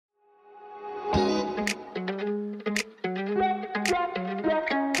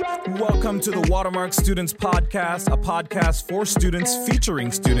Welcome to the Watermark Students Podcast, a podcast for students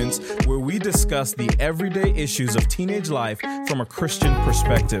featuring students where we discuss the everyday issues of teenage life from a Christian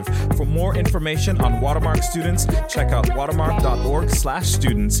perspective. For more information on Watermark students, check out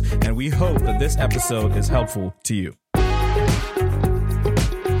watermark.org/students, and we hope that this episode is helpful to you.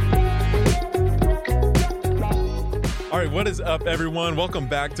 All right, what is up, everyone? Welcome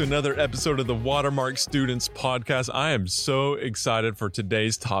back to another episode of the Watermark Students Podcast. I am so excited for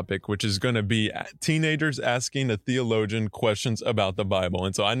today's topic, which is going to be teenagers asking a theologian questions about the Bible.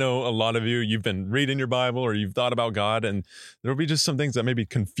 And so I know a lot of you've been reading your Bible or you've thought about God, and there'll be just some things that maybe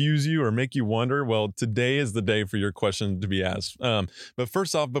confuse you or make you wonder. Well, today is the day for your question to be asked. But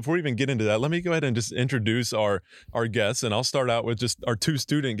first off, before we even get into that, let me go ahead and just introduce our guests. And I'll start out with just our two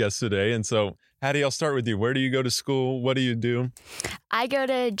student guests today. And so Hattie, I'll start with you. Where do you go to school? What do you do? I go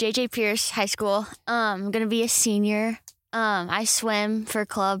to J.J. Pierce High School. I'm going to be a senior. I swim for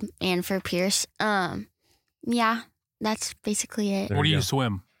club and for Pierce. Yeah, that's basically it. Where do you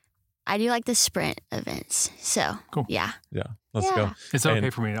swim? I do like the sprint events. So, cool. Yeah. Yeah, let's go. It's okay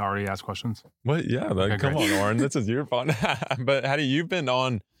for me to already ask questions. What? Yeah, come on, Oren. This is your fun. But Hattie, you've been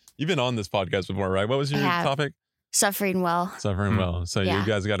on this podcast before, right? What was your topic? Suffering well. Suffering well. So you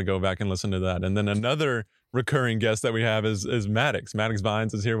guys got to go back and listen to that. And then another recurring guest that we have is Maddox. Maddox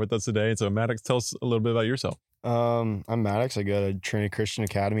Vines is here with us today. So Maddox, tell us a little bit about yourself. I'm Maddox. I go to Trinity Christian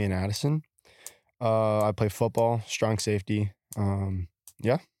Academy in Addison. I play football, strong safety.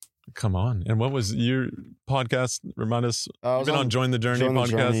 Yeah. Come on. And what was your podcast? Remind us. You've been on Join the Journey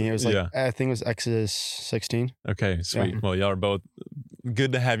podcast. It was I think it was Exodus 16. Okay, sweet. Yeah. Well, y'all are both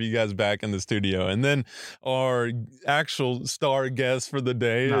good to have you guys back in the studio. And then our actual star guest for the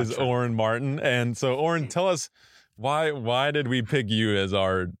day is Oren Martin. And so, Oren, tell us why did we pick you as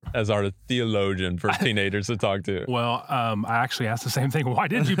our theologian for teenagers to talk to? Well, I actually asked the same thing. Why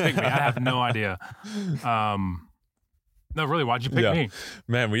did you pick me? I have no idea. No, really, why'd you pick me?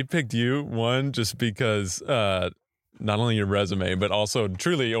 Man, we picked you, one, just because not only your resume, but also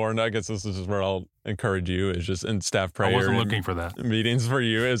truly, Oren, I guess this is where I'll encourage you, is just in staff prayer. I wasn't looking for that. Meetings for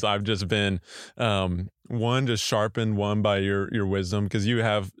you, as I've just been, one, just sharpened, one, by your wisdom, because you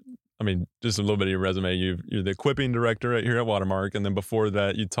have, just a little bit of your resume. You're the equipping director here at Watermark, and then before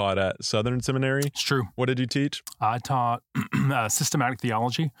that, you taught at Southern Seminary. It's true. What did you teach? I taught systematic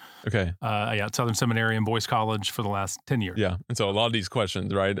theology. Okay. At Southern Seminary and Boyce College for the last 10 years. Yeah, and so a lot of these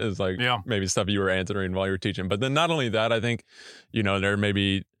questions, right, is like maybe stuff you were answering while you were teaching. But then not only that, I think, there may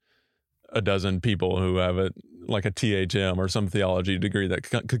be a dozen people who have a THM or some theology degree that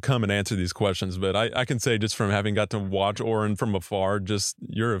could come and answer these questions. But I can say, just from having got to watch Oren from afar, just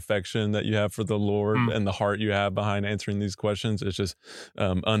your affection that you have for the Lord and the heart you have behind answering these questions is just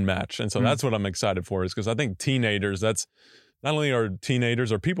unmatched. And so that's what I'm excited for, is because I think teenagers, that's not only are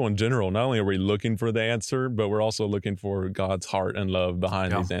teenagers or people in general, not only are we looking for the answer, but we're also looking for God's heart and love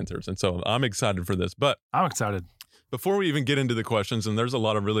behind these answers. And so I'm excited for this. But I'm excited. Before we even get into the questions, and there's a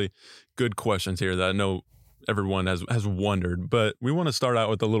lot of really good questions here that I know everyone has wondered, but we want to start out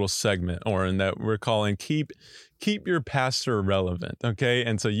with a little segment, Oren, that we're calling Keep Your Pastor Relevant, okay?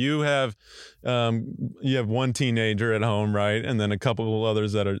 And so you have one teenager at home, right? And then a couple of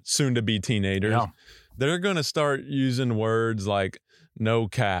others that are soon to be teenagers. Yeah. They're going to start using words like no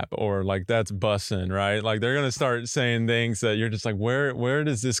cap or like that's bussin', right? Like they're going to start saying things that you're just like, where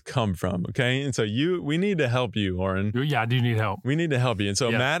does this come from? Okay. And so we need to help you, Oren. Yeah, I do need help. We need to help you. And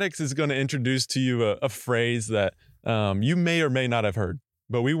so Maddox is going to introduce to you a phrase that you may or may not have heard,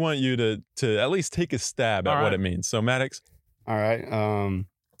 but we want you to at least take a stab at what it means. So Maddox. All right.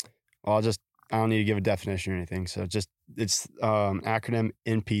 Well, I don't need to give a definition or anything. So it's acronym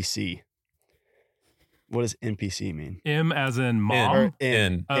NPC. What does NPC mean? M as in mom?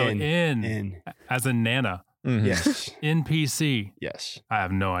 N. N. As in Nana. Mm-hmm. Yes. NPC. Yes. I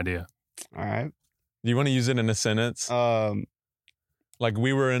have no idea. All right. Do you want to use it in a sentence? Like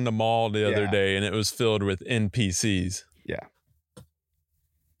we were in the mall the other day and it was filled with NPCs. Yeah.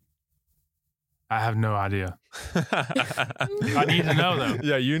 I have no idea. I need to know, though.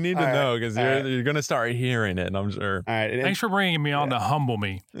 Yeah, you need to know, because you're going to start hearing it, I'm sure. All right. Thanks for bringing me on to humble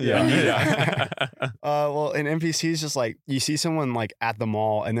me. Yeah. Well, an NPC is just like, you see someone like at the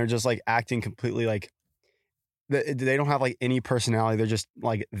mall and they're just like acting completely like, they don't have like any personality. They're just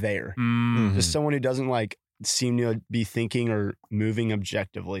like there. Mm-hmm. Just someone who doesn't like seem to be thinking or moving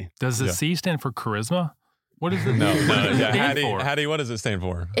objectively. Does the C stand for charisma? What is it? No. Yeah, Hattie, what does it stand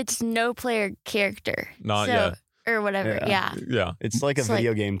for? It's no player character. Not yet. or whatever. Yeah. It's like a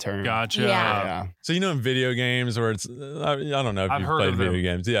video game term. Gotcha. Yeah. So in video games where it's, I don't know if you've played video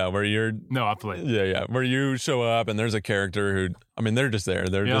games. Yeah, where you're. No, I've played. Yeah. Where you show up and there's a character who, I mean, they're just there.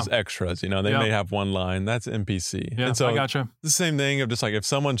 They're just extras, They may have one line. That's NPC. Yeah, and so I gotcha. The same thing of just like if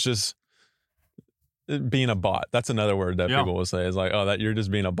someone's just being a bot, that's another word that people will say is like, oh, that you're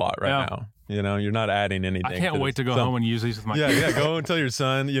just being a bot right now. You're not adding anything. I can't wait to go home and use these with my kids. Yeah, go and tell your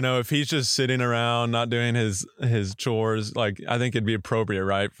son, if he's just sitting around not doing his chores, like I think it'd be appropriate,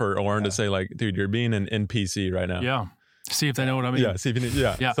 right, for Oren to say like, dude, you're being an NPC right now. Yeah. See if they know what I mean. Yeah, see if you need,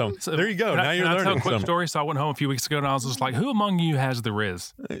 yeah. So there you go. Now you're learning. I'll tell a quick story. So I went home a few weeks ago and I was just like, who among you has the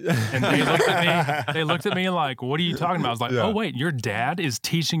Riz? And they looked at me like, what are you talking about? I was like, oh, wait, your dad is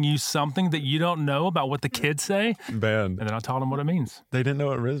teaching you something that you don't know about what the kids say? Man. And then I taught them what it means. They didn't know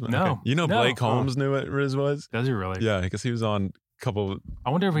what Riz meant. No. Okay. Blake Holmes knew what Riz was? Does he really? Yeah, because he was on couple.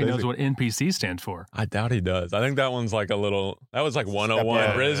 I wonder if he knows what NPC stands for. I doubt he does. I think that one's like that was like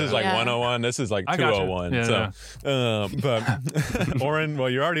 101. Riz is like 101. This is like 201. But Oren,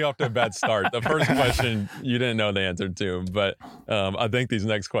 well, you're already off to a bad start. The first question you didn't know the answer to, but I think these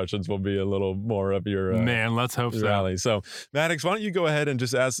next questions will be a little more up your let's hope so. Rally. So Maddox, why don't you go ahead and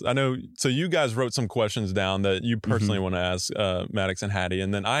just ask? I know. So you guys wrote some questions down that you personally want to ask Maddox and Hattie,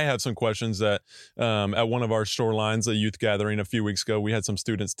 and then I have some questions that at one of our shorelines, a youth gathering a few weeks ago, we had some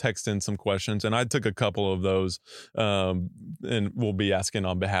students text in some questions, and I took a couple of those, and we'll be asking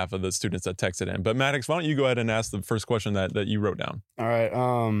on behalf of the students that texted in. But Maddox, why don't you go ahead and ask the first question that you wrote down? All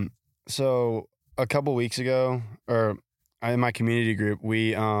right. So a couple weeks ago, or in my community group,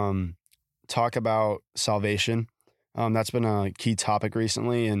 we talk about salvation. That's been a key topic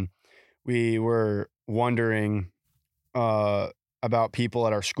recently, and we were wondering about people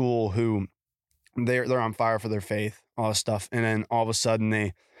at our school who they're on fire for their faith, all this stuff, and then all of a sudden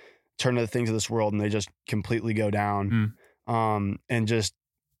they turn to the things of this world and they just completely go down, and just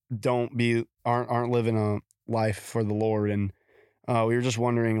aren't living a life for the Lord. And we were just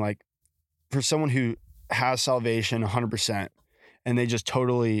wondering, like, for someone who has salvation 100% and they just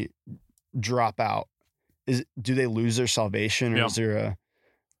totally drop out, do they lose their salvation, or is there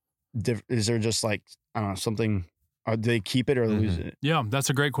just like, I don't know, something? Do they keep it or lose it? Yeah,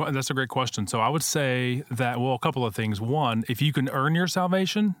 that's a great question. So I would say that, a couple of things. One, if you can earn your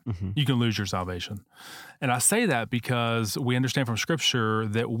salvation, you can lose your salvation. And I say that because we understand from Scripture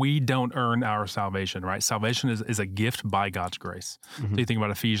that we don't earn our salvation, right? Salvation is a gift by God's grace. So you think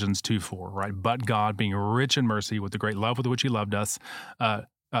about Ephesians 2:4, right? But God, being rich in mercy with the great love with which He loved us,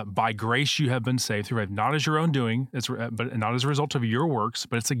 by grace you have been saved through faith, not as your own doing, but not as a result of your works,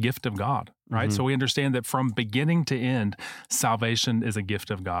 but it's a gift of God, right? So we understand that from beginning to end, salvation is a gift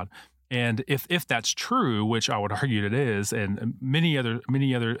of God. And if that's true, which I would argue it is, and many other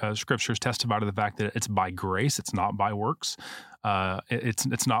scriptures testify to the fact that it's by grace, it's not by works.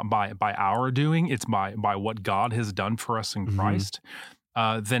 It's not by our doing, it's by what God has done for us in Christ.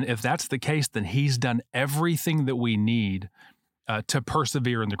 Then if that's the case, then He's done everything that we need to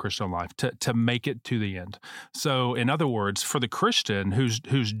persevere in the Christian life, to make it to the end. So, in other words, for the Christian who's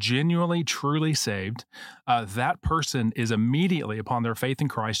genuinely, truly saved, that person is immediately, upon their faith in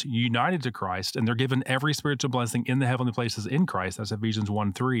Christ, united to Christ, and they're given every spiritual blessing in the heavenly places in Christ. That's Ephesians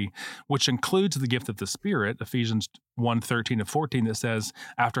 1:3, which includes the gift of the Spirit, Ephesians 1:13 and 14, that says,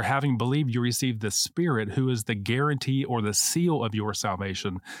 after having believed, you receive the Spirit, who is the guarantee or the seal of your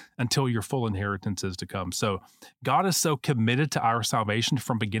salvation until your full inheritance is to come. So God is so committed to our salvation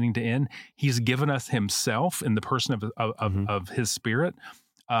from beginning to end. He's given us Himself in the person of His Spirit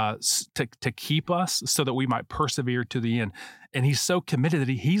to keep us so that we might persevere to the end. And He's so committed that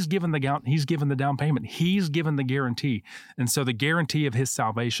He's given the down payment. He's given the guarantee. And so the guarantee of His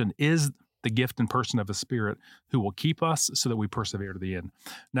salvation is the gift and person of the Spirit who will keep us so that we persevere to the end.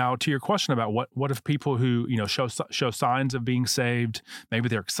 Now, to your question about what if people who show signs of being saved, maybe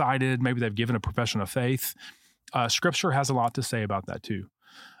they're excited, maybe they've given a profession of faith, Scripture has a lot to say about that too.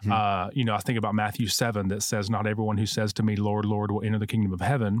 I think about Matthew 7 that says, not everyone who says to me, Lord, Lord, will enter the kingdom of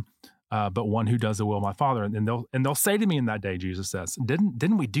heaven, but one who does the will of my Father. And they'll say to me in that day, Jesus says,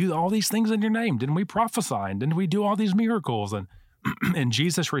 didn't we do all these things in your name? Didn't we prophesy? And didn't we do all these miracles? And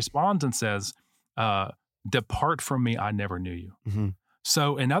Jesus responds and says, depart from me, I never knew you.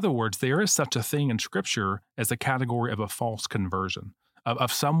 So in other words, there is such a thing in Scripture as a category of a false conversion,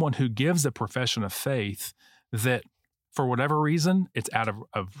 of someone who gives a profession of faith that for whatever reason, it's out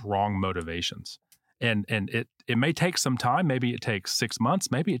of wrong motivations. And it may take some time. Maybe it takes 6 months.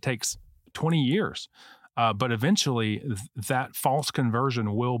 Maybe it takes 20 years. But eventually that false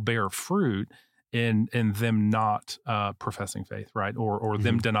conversion will bear fruit. in them not professing faith, right? Or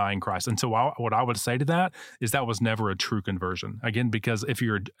them denying Christ. And so what I would say to that is that was never a true conversion. Again, because if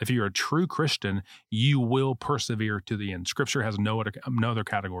you're a true Christian, you will persevere to the end. Scripture has no other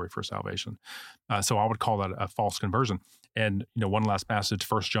category for salvation. So I would call that a false conversion. And one last passage,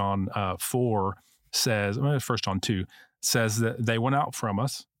 1 John 4 says, 1 John 2 says that they went out from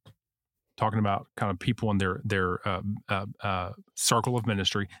us, talking about kind of people in their circle of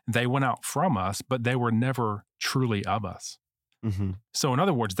ministry. They went out from us, but they were never truly of us. Mm-hmm. So in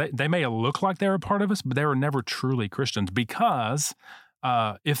other words, they may look like they were a part of us, but they were never truly Christians, because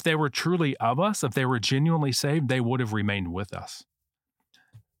if they were truly of us, if they were genuinely saved, they would have remained with us.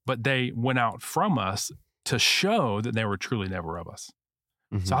 But they went out from us to show that they were truly never of us.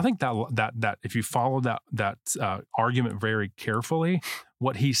 Mm-hmm. So I think that if you follow that argument very carefully,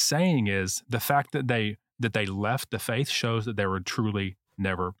 what he's saying is the fact that they left the faith shows that they were truly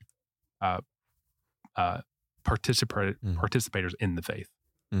never participators in the faith.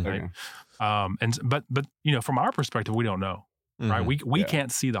 Mm-hmm. Right? But from our perspective, we don't know. Mm-hmm. Right? We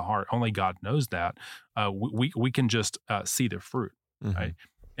can't see the heart. Only God knows that. We can just see the fruit. Mm-hmm. Right?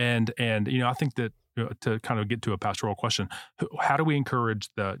 And I think that to kind of get to a pastoral question, how do we encourage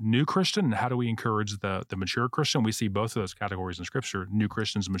the new Christian and how do we encourage the mature Christian? We see both of those categories in Scripture, new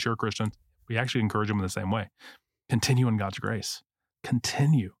Christians and mature Christians. We actually encourage them in the same way. Continue in God's grace.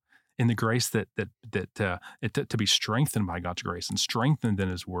 Continue in the grace that to be strengthened by God's grace and strengthened in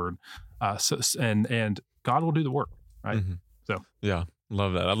His Word. And God will do the work, right? Mm-hmm. So yeah,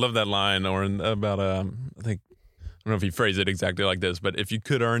 love that. I love that line, Oren, about I don't know if you phrase it exactly like this, but if you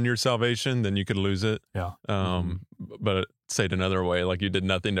could earn your salvation, then you could lose it. Yeah. But say it another way, like you did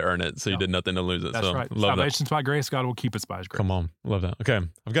nothing to earn it, so you did nothing to lose it. That's right. Salvation's by grace. God will keep us by His grace. Come on. Love that. Okay.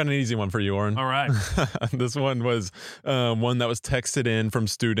 I've got an easy one for you, Oren. All right. This one was one that was texted in from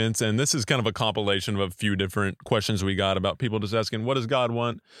students, and this is kind of a compilation of a few different questions we got about people just asking, what does God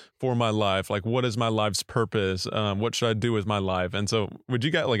want for my life? Like, what is my life's purpose? What should I do with my life? And so would you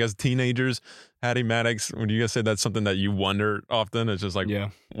guys, like as teenagers, Hattie, Maddox, would you guys say that's something that you wonder often? It's just like,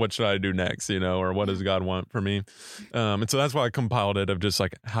 what should I do next? Or what does God want for me? And so that's why I compiled it of just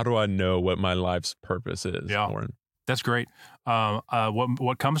like, how do I know what my life's purpose is? Yeah, Oren? That's great.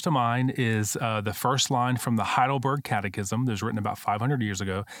 What comes to mind is the first line from the Heidelberg Catechism that was written about 500 years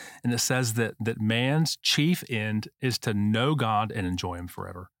ago. And it says that man's chief end is to know God and enjoy Him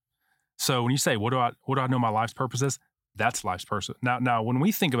forever. So when you say, what do I know my life's purpose is? That's life's purpose. Now, when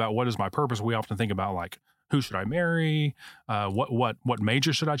we think about what is my purpose, we often think about like, who should I marry? What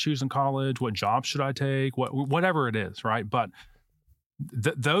major should I choose in college? What job should I take? Whatever it is, right? But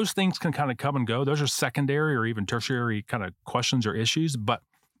those things can kind of come and go. Those are secondary or even tertiary kind of questions or issues. But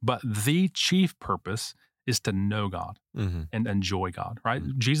the chief purpose is to know God and enjoy God, right?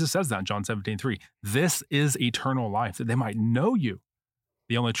 Mm-hmm. Jesus says that in John 17:3. This is eternal life, that they might know you,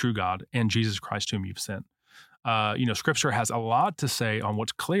 the only true God, and Jesus Christ whom you've sent. Scripture has a lot to say on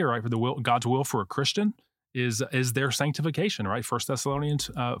what's clear, right? For God's will for a Christian is their sanctification, right? 1 Thessalonians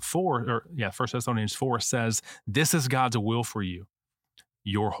 4 says, this is God's will for you,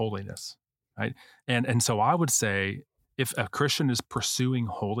 your holiness, right? And so I would say, if a Christian is pursuing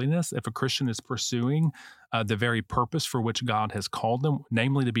holiness, if a Christian is pursuing the very purpose for which God has called them,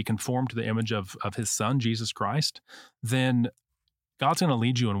 namely to be conformed to the image of His Son, Jesus Christ, then God's going to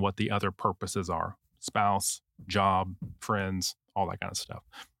lead you in what the other purposes are: spouse, job, friends, all that kind of stuff.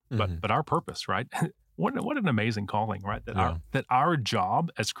 But our purpose, right? What an amazing calling, right? That our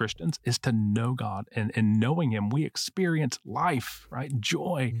job as Christians is to know God, and in knowing Him, we experience life, right?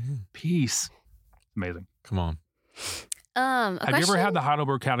 Joy, peace. Amazing. Come on. Have you ever had the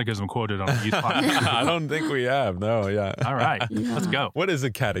Heidelberg Catechism quoted on a youth podcast? I don't think we have. No, yeah. All right, let's go. What is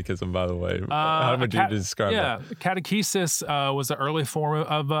a catechism, by the way? How would you describe that? Catechesis was the early form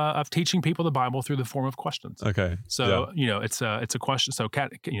of teaching people the Bible through the form of questions. Okay. So it's a question. So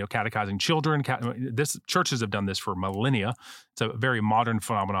catechizing children. Churches have done this for millennia. It's a very modern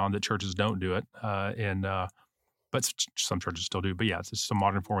phenomenon that churches don't do it, but some churches still do. But yeah, it's just a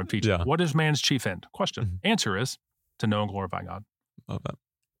modern form of teaching. Yeah. What is man's chief end? Question. Mm-hmm. Answer is to know and glorify God. Love that.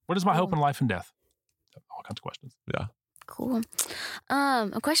 What is my hope in life and death? All kinds of questions. Yeah. Cool.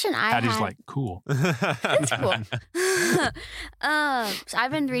 A question Patty's like, cool. It's cool. So I've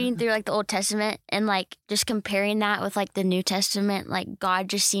been reading through like the Old Testament and like just comparing that with like the New Testament. Like God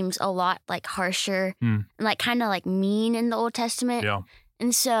just seems a lot like harsher and like kind of like mean in the Old Testament. Yeah.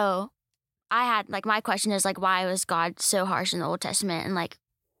 And so I had like, my question is like, why was God so harsh in the Old Testament, and like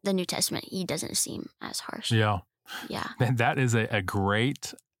the New Testament, He doesn't seem as harsh? Yeah. Yeah. And that is a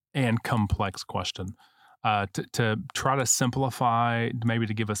great and complex question. To try to simplify, maybe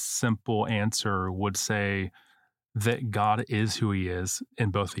to give a simple answer, would say that God is who he is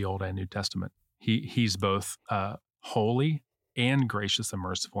in both the Old and New Testament. He's both holy and gracious and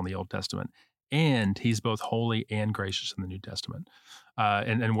merciful in the Old Testament, and he's both holy and gracious in the New Testament.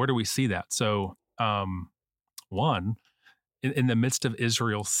 And where do we see that? So, one, in the midst of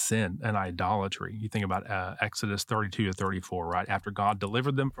Israel's sin and idolatry, you think about Exodus 32 to 34, right? After God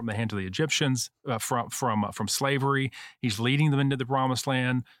delivered them from the hands of the Egyptians, from slavery, he's leading them into the promised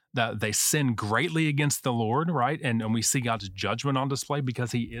land. They sin greatly against the Lord, right? And we see God's judgment on display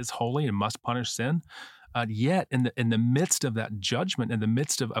because he is holy and must punish sin. Yet in the midst of that judgment, in the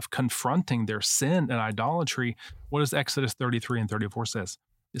midst of confronting their sin and idolatry, what does Exodus 33 and 34 says?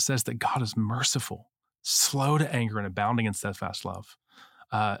 It says that God is merciful, slow to anger, and abounding in steadfast love.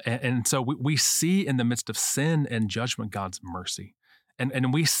 And so we see in the midst of sin and judgment God's mercy.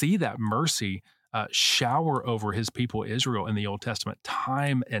 And we see that mercy shower over his people Israel in the Old Testament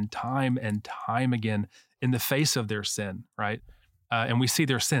time and time and time again in the face of their sin, right? And we see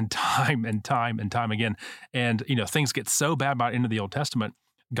their sin time and time and time again. And, things get so bad by the end of the Old Testament,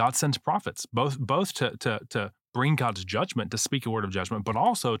 God sends prophets, both to bring God's judgment, to speak a word of judgment, but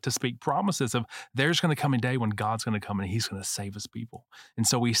also to speak promises of there's going to come a day when God's going to come and he's going to save his people. And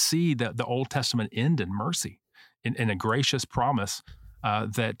so we see that the Old Testament end in mercy, in a gracious promise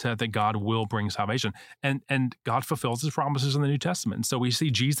that God will bring salvation. And God fulfills his promises in the New Testament. And so we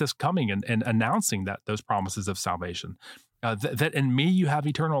see Jesus coming and announcing those promises of salvation. That in me you have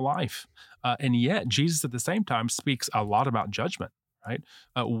eternal life. And yet Jesus at the same time speaks a lot about judgment, right?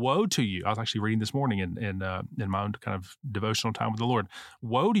 Woe to you. I was actually reading this morning in my own kind of devotional time with the Lord.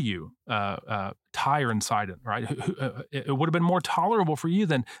 Woe to you, Tyre and Sidon, right? It would have been more tolerable for you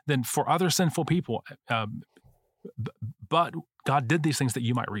than for other sinful people. But God did these things that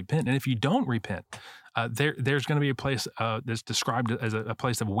you might repent. And if you don't repent, there's going to be a place that's described as a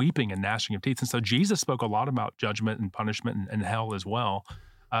place of weeping and gnashing of teeth. And so Jesus spoke a lot about judgment and punishment and hell as well.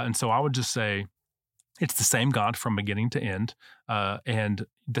 And so I would just say it's the same God from beginning to end. And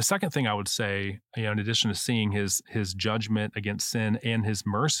the second thing I would say, in addition to seeing his judgment against sin and his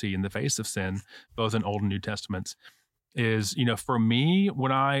mercy in the face of sin, both in Old and New Testaments, is, for me,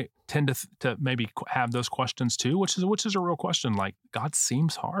 when I tend to maybe have those questions too, which is a real question, like God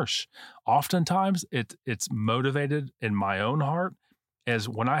seems harsh. Oftentimes it's motivated in my own heart as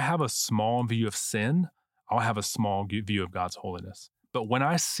when I have a small view of sin, I'll have a small view of God's holiness. But when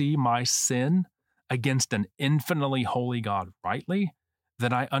I see my sin against an infinitely holy God rightly,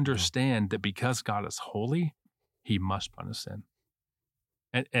 then I understand that because God is holy, he must punish sin.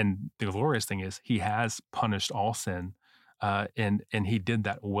 And the glorious thing is he has punished all sin. And he did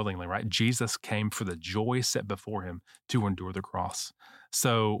that willingly, right? Jesus came for the joy set before him to endure the cross.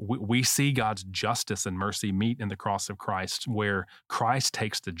 So we see God's justice and mercy meet in the cross of Christ, where Christ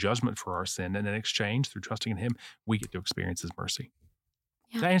takes the judgment for our sin, and in exchange, through trusting in him, we get to experience his mercy.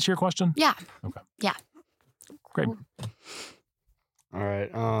 Yeah. Does that answer your question? Yeah. Okay. Yeah. Great. All right.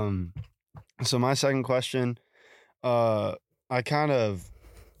 So my second question, I kind of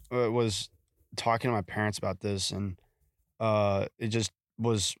was talking to my parents about this, and it just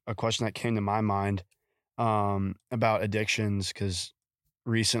was a question that came to my mind about addictions, because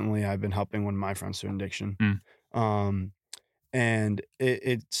recently I've been helping one of my friends through an addiction. And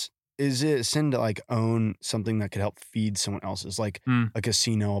is it sin to like own something that could help feed someone else's, like a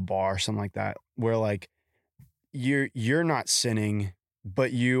casino, a bar, something like that, where like you're not sinning,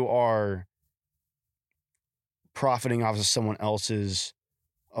 but you are profiting off of someone else's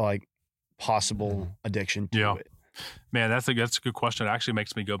like possible addiction to it? Man, that's a good question. It actually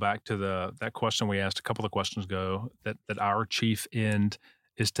makes me go back to that question we asked a couple of questions ago, that our chief end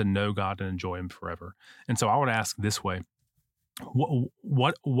is to know God and enjoy him forever. And so I would ask this way: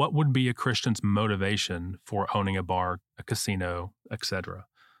 what would be a Christian's motivation for owning a bar, a casino, etc.?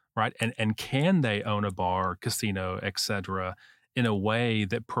 Right? And can they own a bar, casino, etc. in a way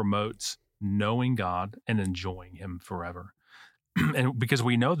that promotes knowing God and enjoying him forever? And because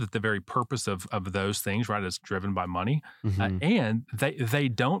we know that the very purpose of those things, right, is driven by money, and they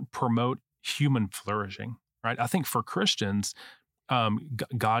don't promote human flourishing, right? I think for Christians,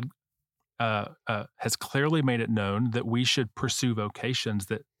 God has clearly made it known that we should pursue vocations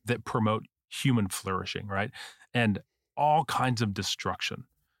that promote human flourishing, right? And all kinds of destruction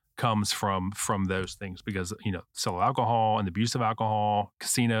comes from those things, because sale of alcohol and the abuse of alcohol,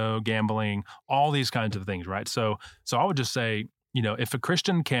 casino, gambling, all these kinds of things, right? So I would just say, if a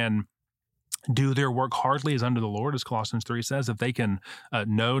Christian can do their work heartily as unto the Lord, as Colossians 3 says, if they can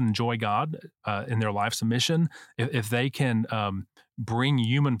know and enjoy God in their life's mission, if they can bring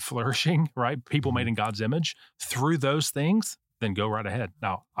human flourishing, right, people made in God's image through those things, then go right ahead.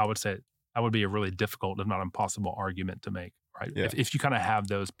 Now, I would say that would be a really difficult, if not impossible, argument to make, right? Yeah. If you kind of have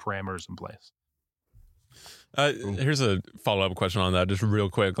those parameters in place. Here's a follow-up question on that, just real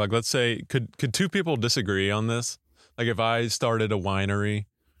quick. Like, let's say, could two people disagree on this? Like, if I started a winery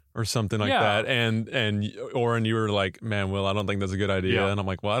or something like that, and Oren, you were like, man, Will, I don't think that's a good idea. And I'm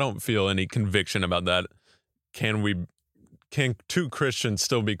like, well, I don't feel any conviction about that. Can two Christians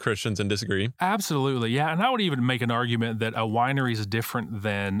still be Christians and disagree? Absolutely, yeah. And I would even make an argument that a winery is different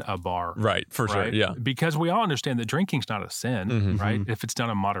than a bar. Right, for sure, yeah. Because we all understand that drinking's not a sin, right? If it's done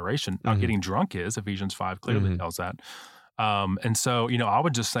in moderation. Now, getting drunk is, Ephesians 5 clearly tells that. And so, I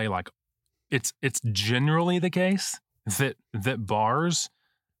would just say, like, it's generally the case that bars,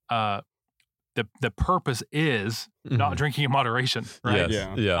 the purpose is not drinking in moderation, right?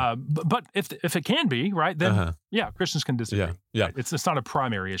 Yes. Yeah. But if it can be, right, then Christians can disagree. Yeah. Right? It's not a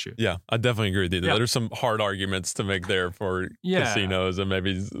primary issue. Yeah, I definitely agree with you. Yeah. There's some hard arguments to make there for casinos and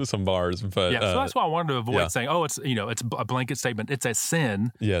maybe some bars, but so that's why I wanted to avoid saying, oh, it's a blanket statement. It's a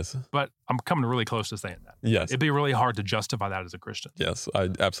sin. Yes. But I'm coming really close to saying that. Yes. It'd be really hard to justify that as a Christian. Yes, I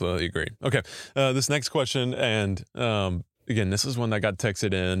absolutely agree. Okay, this next question, and again, this is one that got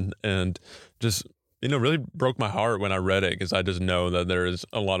texted in and just, really broke my heart when I read it, because I just know that there is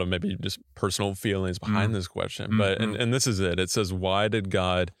a lot of maybe just personal feelings behind this question. But, and this is it. It says, why did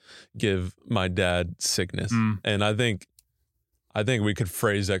God give my dad sickness? And I think we could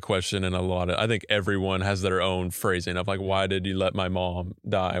phrase that question in I think everyone has their own phrasing of like, why did you let my mom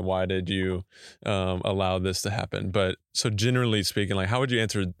die? Why did you allow this to happen? But so generally speaking, like, how would you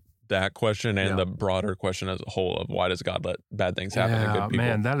answer that question and the broader question as a whole of why does God let bad things happen to good people?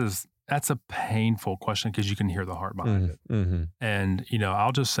 Man, that's a painful question, because you can hear the heart behind it. And,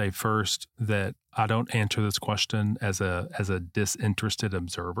 I'll just say first that I don't answer this question as a disinterested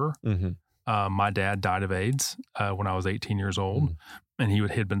observer. My dad died of AIDS when I was 18 years old, and he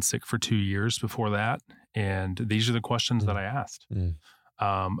had been sick for 2 years before that. And these are the questions that I asked.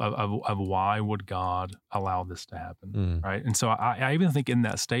 Of why would God allow this to happen, right? And so I even think in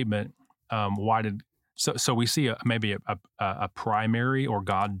that statement, so we see maybe a primary or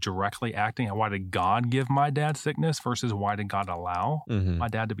God directly acting. Why did God give my dad sickness versus why did God allow my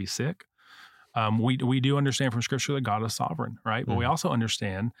dad to be sick? We do understand from Scripture that God is sovereign, right? But we also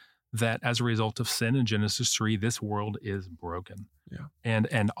understand that as a result of sin in Genesis 3, this world is broken. Yeah.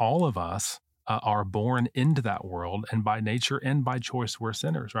 And all of us are born into that world, and by nature and by choice, we're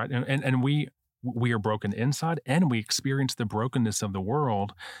sinners, right? And we are broken inside, and we experience the brokenness of the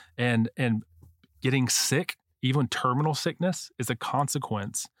world, and getting sick, even terminal sickness, is a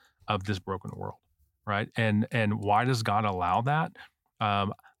consequence of this broken world, right? And why does God allow that?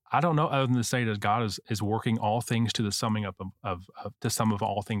 I don't know, other than to say that God is working all things to the summing up of the sum of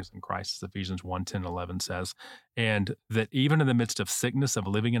all things in Christ, as Ephesians 1:10-11 says, and that even in the midst of sickness, of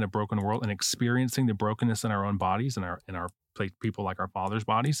living in a broken world and experiencing the brokenness in our own bodies and our people like our Father's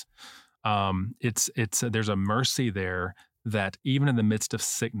bodies, there's a mercy there that even in the midst of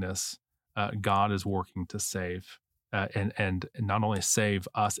sickness, God is working to save. And not only save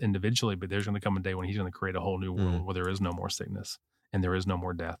us individually, but there's going to come a day when He's going to create a whole new world where there is no more sickness, and there is no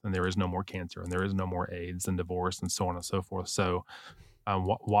more death, and there is no more cancer, and there is no more AIDS and divorce, and so on and so forth. So,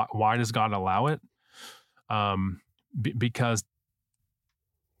 why does God allow it? Because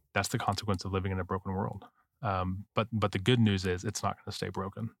that's the consequence of living in a broken world. But the good news is it's not going to stay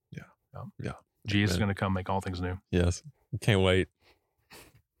broken. Yeah. Jesus is going to come make all things new. Yes, can't wait.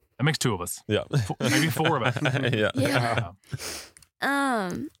 That makes two of us. Yeah, maybe four of us. Yeah.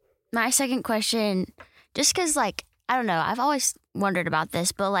 My second question, just because, like, I don't know, I've always wondered about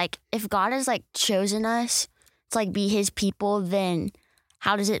this, but like, if God has like chosen us to like be His people, then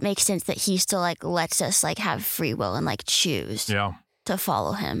how does it make sense that He still like lets us like have free will and like choose to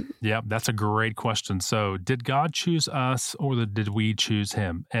follow Him? Yeah, that's a great question. So did God choose us, or did we choose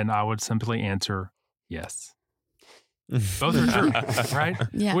Him? And I would simply answer yes. Both are true, right?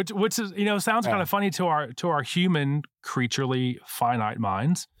 Yeah. Which is, sounds kind of funny to our human, creaturely, finite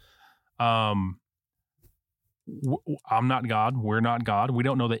minds. I'm not God. We're not God. We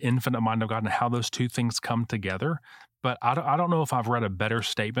don't know the infinite mind of God and how those two things come together. But I don't know if I've read a better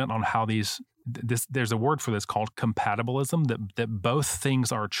statement on how there's a word for this called compatibilism, that both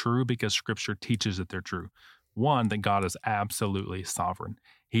things are true because Scripture teaches that they're true. One, that God is absolutely sovereign.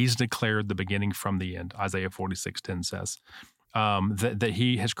 He's declared the beginning from the end, Isaiah 46:10 says. That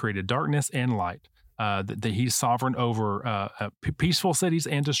He has created darkness and light. that he's sovereign over peaceful cities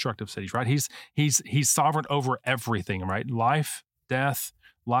and destructive cities, right? He's sovereign over everything, right? Life, death,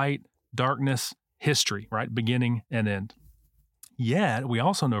 light, darkness, history, right? Beginning and end. Yet, we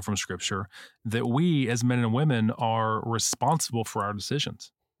also know from Scripture that we as men and women are responsible for our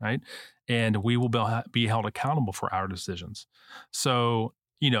decisions, right? And we will be held accountable for our decisions. So,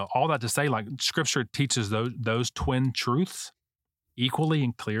 all that to say, like, Scripture teaches those twin truths equally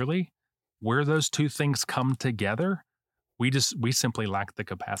and clearly. Where those two things come together, we simply lack the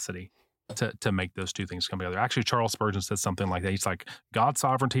capacity to make those two things come together. Actually, Charles Spurgeon said something like that. He's like, God's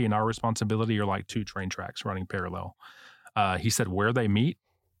sovereignty and our responsibility are like two train tracks running parallel. He said, where they meet,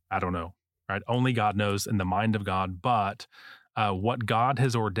 I don't know, right? Only God knows in the mind of God, but what God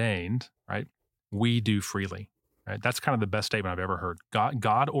has ordained, right, we do freely, right? That's kind of the best statement I've ever heard.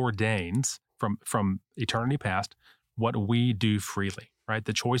 God ordains from eternity past what we do freely, right?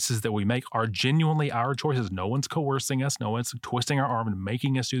 The choices that we make are genuinely our choices. No one's coercing us. No one's twisting our arm and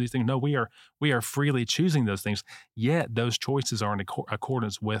making us do these things. No, we are freely choosing those things. Yet those choices are in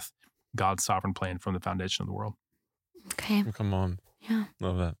accordance with God's sovereign plan from the foundation of the world. Okay. Come on. Yeah.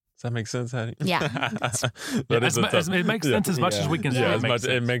 Love that. Does that make sense, Hattie? Yeah. It makes sense as much as we can say. Yeah,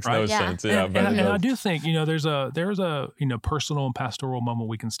 it makes right? no sense. Yeah, and I do think there's a personal and pastoral moment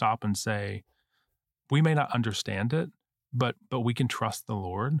we can stop and say, we may not understand it, but we can trust the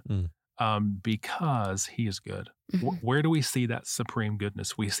Lord because He is good. Mm-hmm. Where do we see that supreme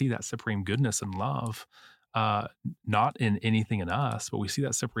goodness? We see that supreme goodness and love. Not in anything in us, but we see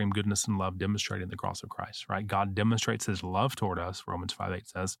that supreme goodness and love demonstrated in the cross of Christ, right? God demonstrates His love toward us, Romans 5:8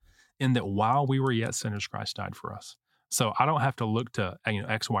 says, in that while we were yet sinners, Christ died for us. So I don't have to look to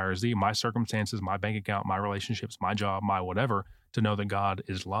X, Y, or Z, my circumstances, my bank account, my relationships, my job, my whatever, to know that God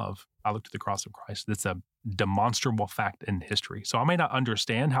is love. I look to the cross of Christ. That's a demonstrable fact in history. So I may not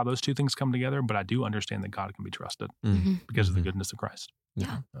understand how those two things come together, but I do understand that God can be trusted because of the goodness of Christ.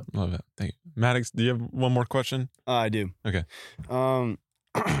 Yeah. Love that. Thank you. Maddox, do you have one more question? I do. Okay.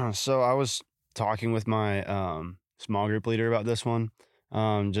 So I was talking with my small group leader about this one,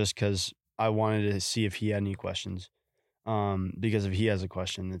 just because I wanted to see if he had any questions. Because if he has a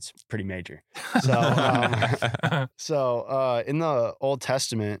question, it's pretty major. So, in the Old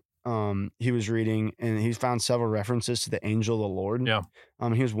Testament, he was reading and he found several references to the angel of the Lord. Yeah.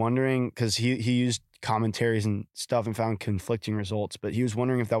 He was wondering, because he used commentaries and stuff and found conflicting results, but he was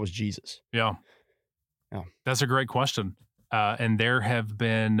wondering if that was Jesus. Yeah. That's a great question. And there have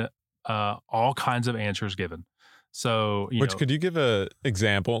been all kinds of answers given. So, could you give an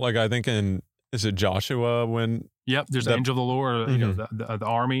example? Like, I think is it Joshua when? Yep, there's the angel of the Lord, the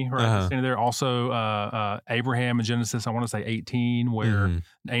army, right? Standing there. Also, Abraham in Genesis, I want to say 18, where an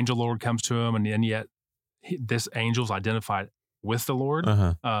angel of the Lord comes to him, and yet this angel's identified with the Lord.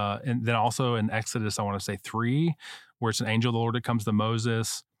 And then also in Exodus, I want to say 3, where it's an angel of the Lord that comes to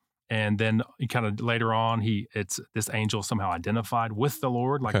Moses. And then kind of later on, it's this angel somehow identified with the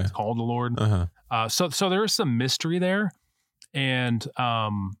Lord, like it's called the Lord. So there is some mystery there. And,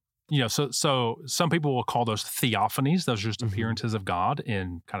 so some people will call those theophanies. Those are just appearances of God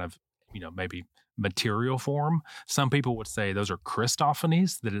in kind of, maybe material form. Some people would say those are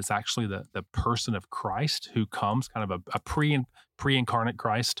Christophanies, that it's actually the person of Christ who comes, kind of a pre-incarnate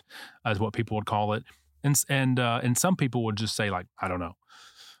Christ, is what people would call it. And some people would just say, like, I don't know.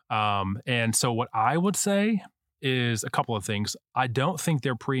 And so what I would say is a couple of things. I don't think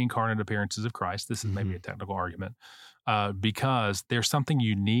they're pre-incarnate appearances of Christ. This is maybe a technical argument, because there's something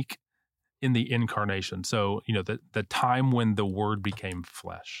unique in the incarnation. So, the time when the Word became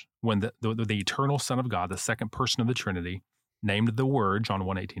flesh, when the eternal Son of God, the second person of the Trinity, named the Word, John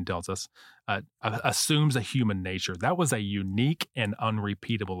 1:18 tells us, assumes a human nature. That was a unique and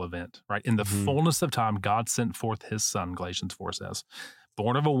unrepeatable event, right? In the fullness of time, God sent forth His Son, Galatians 4 says,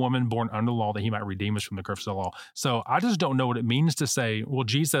 born of a woman, born under the law, that He might redeem us from the curse of the law. So I just don't know what it means to say, well,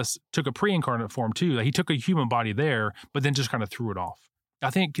 Jesus took a pre-incarnate form too. He took a human body there, but then just kind of threw it off. I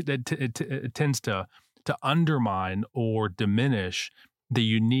think that it tends to undermine or diminish the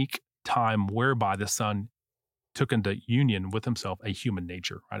unique time whereby the Son took into union with Himself a human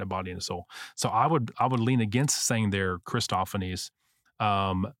nature, right, a body and a soul. So I would lean against saying they're Christophanies.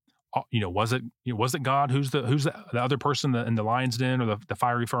 Was it God who's the other person in the lion's den or the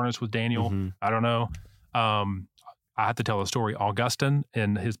fiery furnace with Daniel? I don't know. I have to tell a story. Augustine,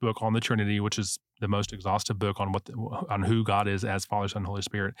 in his book on the Trinity, which is the most exhaustive book on who God is as Father, Son, Holy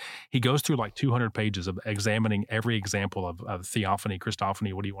Spirit, he goes through like 200 pages of examining every example of theophany,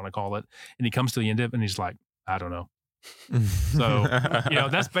 Christophany, what do you want to call it? And he comes to the end of it and he's like, I don't know. So,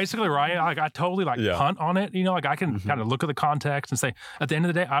 that's basically right. Like I totally punt on it. Like I can kind of look at the context and say, at the end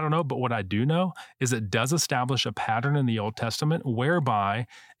of the day, I don't know. But what I do know is it does establish a pattern in the Old Testament whereby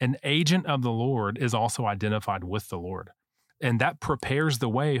an agent of the Lord is also identified with the Lord. And that prepares the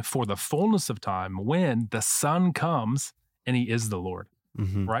way for the fullness of time when the Son comes and he is the Lord.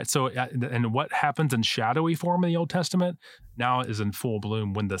 Right. So, and what happens in shadowy form in the Old Testament now is in full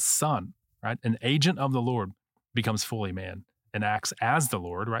bloom when the Son, right, an agent of the Lord, becomes fully man and acts as the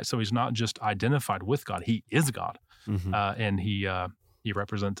Lord, right? So he's not just identified with God, he is God. And he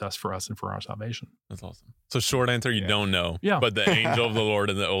represents us for us and for our salvation. That's awesome. So short answer, you don't know. Yeah. But the angel of the Lord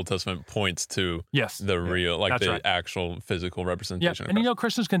in the Old Testament points to the real, like That's the right. actual physical representation. And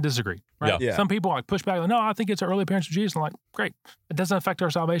Christians can disagree, right? Yeah. Some people push back, no, I think it's an early appearance of Jesus. I'm like, great. It doesn't affect our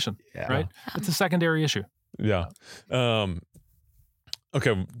salvation, right? It's a secondary issue. Yeah.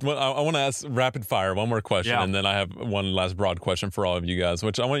 Okay, well, I want to ask rapid fire one more question, and then I have one last broad question for all of you guys,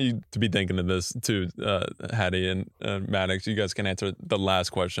 which I want you to be thinking of this too, Hattie and Maddox. You guys can answer the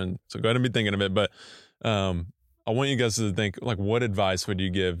last question, so go ahead and be thinking of it. But I want you guys to think, like, what advice would you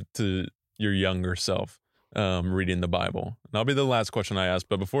give to your younger self reading the Bible? And that'll be the last question I ask.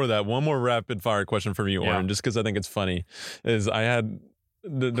 But before that, one more rapid fire question from you, Oren, just because I think it's funny.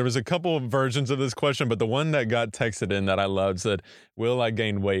 There was a couple of versions of this question, but the one that got texted in that I loved said, "Will I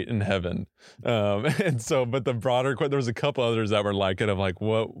gain weight in heaven?" And so, but the broader question, there was a couple others that were like it, of like,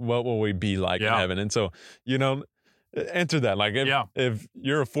 what will we be like in heaven? And so, answer that. Like, if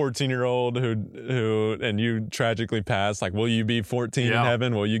you're a 14-year-old who and you tragically pass, like, will you be 14 in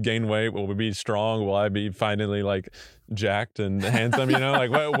heaven? Will you gain weight? Will we be strong? Will I be finally like jacked and handsome?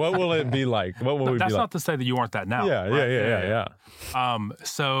 Like, what will it be like? What will we be like? That's not to say that you aren't that now. Yeah.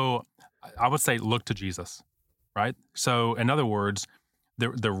 So I would say look to Jesus, right? So in other words,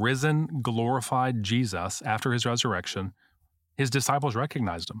 the risen, glorified Jesus after his resurrection, his disciples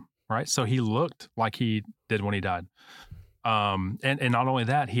recognized him, right? So he looked like he did when he died. And not only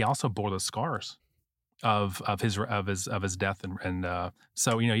that, he also bore the scars of his death. And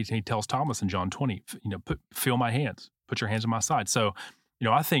so, he tells Thomas in John 20, feel my hands, put your hands on my side. So,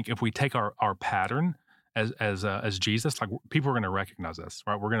 I think if we take our pattern as Jesus, like, people are going to recognize us,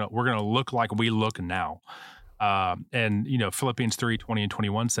 right? We're going to look like we look now. And Philippians 3:20 and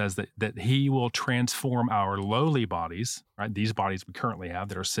 21 says that he will transform our lowly bodies, right? These bodies we currently have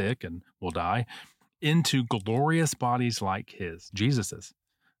that are sick and will die, into glorious bodies like his, Jesus's.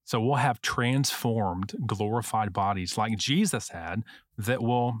 So we'll have transformed, glorified bodies like Jesus had that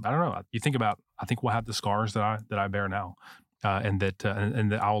will, I don't know, you think about, I think we'll have the scars that I bear now, and that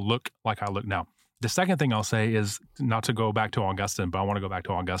I'll look like I look now. The second thing I'll say is, not to go back to Augustine, but I want to go back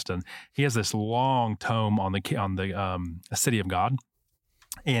to Augustine. He has this long tome on the City of God,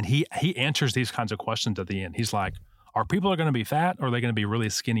 and he answers these kinds of questions at the end. He's like, are people going to be fat, or are they going to be really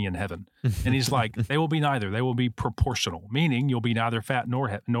skinny in heaven? And he's like, they will be neither. They will be proportional, meaning you'll be neither fat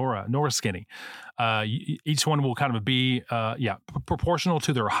nor skinny. Each one will kind of be proportional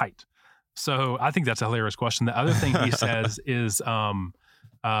to their height. So I think that's a hilarious question. The other thing he says is,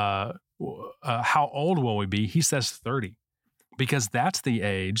 how old will we be? He says 30, because that's the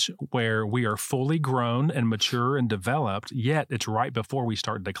age where we are fully grown and mature and developed, yet it's right before we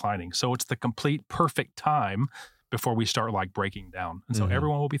start declining. So it's the complete perfect time before we start like breaking down. And so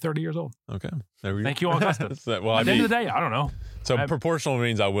everyone will be 30 years old. Okay. There we go. Thank you, Augustine. Well, at the end of the day, I don't know. So proportional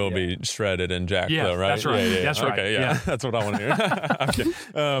means I will be shredded and jacked, though, right? That's right. Yeah. That's right. Okay, yeah. That's what I want to hear.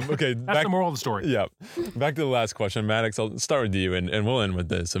 Okay. That's the moral of the story. Yeah. Back to the last question. Maddox, I'll start with you, and we'll end with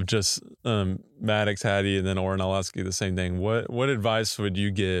this. Of just Maddox, Hattie, and then Oren, I'll ask you the same thing. What advice would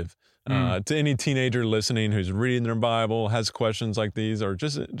you give to any teenager listening who's reading their Bible, has questions like these, or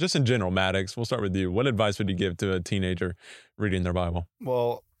just in general? Maddox, we'll start with you. What advice would you give to a teenager reading their Bible?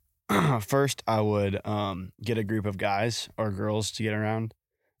 Well, first I would get a group of guys or girls to get around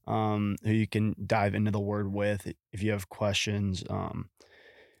who you can dive into the Word with if you have questions,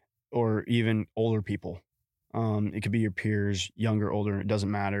 or even older people. It could be your peers, younger, older, it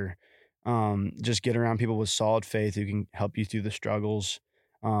doesn't matter. Just get around people with solid faith who can help you through the struggles,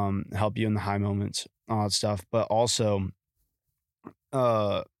 help you in the high moments, all that stuff. But also,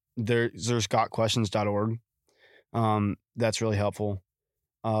 there's gotquestions.org. That's really helpful.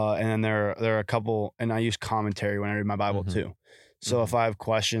 And then there are a couple, and I use commentary when I read my Bible too. So if I have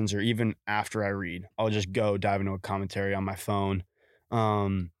questions, or even after I read, I'll just go dive into a commentary on my phone.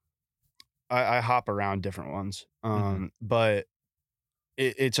 I hop around different ones. But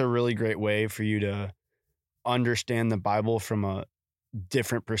it's a really great way for you to understand the Bible from a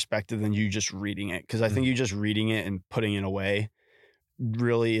different perspective than you just reading it. Because I think you just reading it and putting it away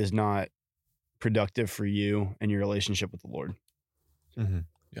really is not productive for you and your relationship with the Lord. Mm-hmm.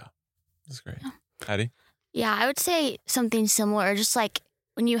 Yeah, that's great. Hattie? Yeah, I would say something similar, just like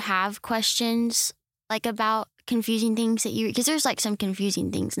when you have questions like about confusing things that because there's like some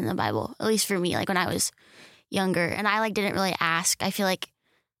confusing things in the Bible, at least for me, like when I was younger, and I like didn't really ask. I feel like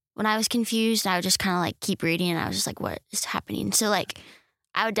when I was confused, I would just kind of like keep reading, and I was just like, what is happening? So like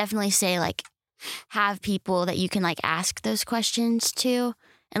I would definitely say like have people that you can like ask those questions to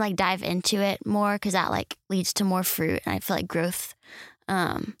and like dive into it more, because that like leads to more fruit, and I feel like growth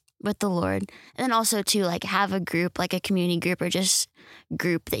with the Lord. And then also to like have a group, like a community group or just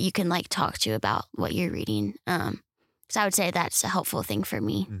group that you can like talk to about what you're reading. So I would say that's a helpful thing for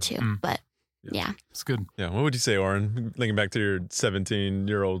me too. But yeah. It's good. Yeah. What would you say, Oren, thinking back to your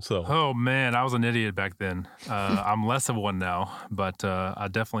 17-year-old self? Oh, man, I was an idiot back then. I'm less of one now, but I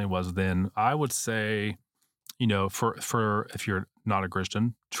definitely was then. I would say, for if you're not a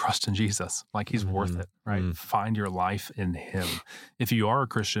Christian, trust in Jesus. Like he's worth it, right? Find your life in him. If you are a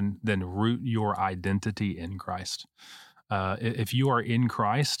Christian, then root your identity in Christ. If you are in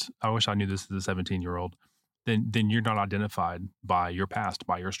Christ, I wish I knew this as a 17-year-old, then you're not identified by your past,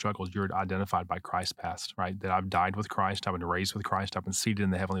 by your struggles. You're identified by Christ's past, right? That I've died with Christ, I've been raised with Christ, I've been seated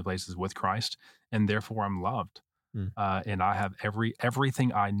in the heavenly places with Christ, and therefore I'm loved. And I have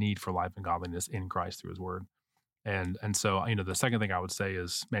everything I need for life and godliness in Christ through his word. And so, the second thing I would say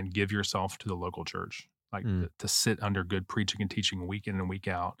is, man, give yourself to the local church, like to sit under good preaching and teaching week in and week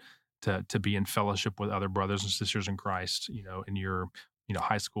out, to be in fellowship with other brothers and sisters in Christ, in your,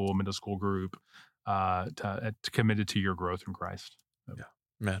 high school, middle school group, to committed to your growth in Christ. Yeah,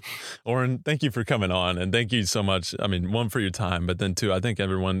 man. Oren, thank you for coming on, and thank you so much. I mean, one, for your time, but then two, I think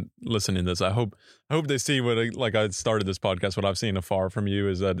everyone listening to this, I hope they see like I started this podcast, what I've seen afar from you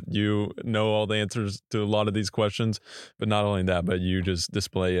is that you know all the answers to a lot of these questions, but not only that, but you just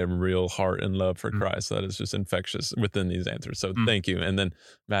display a real heart and love for Christ that is just infectious within these answers. So thank you. And then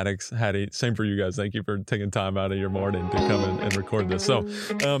Maddox, Hattie, same for you guys. Thank you for taking time out of your morning to come and record this. So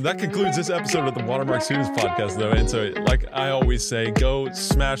that concludes this episode of the Watermark Students Podcast, though. And so, like I always say, go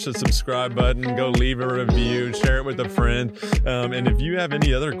smash the subscribe button, go leave a review, share it with a friend. And if you have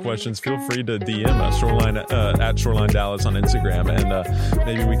any other questions, feel free to DM us, at Shoreline Dallas on Instagram, and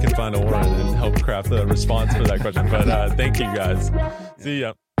maybe we can find Oren and help craft a response for that question. But thank you guys. See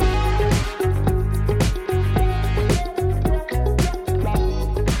ya.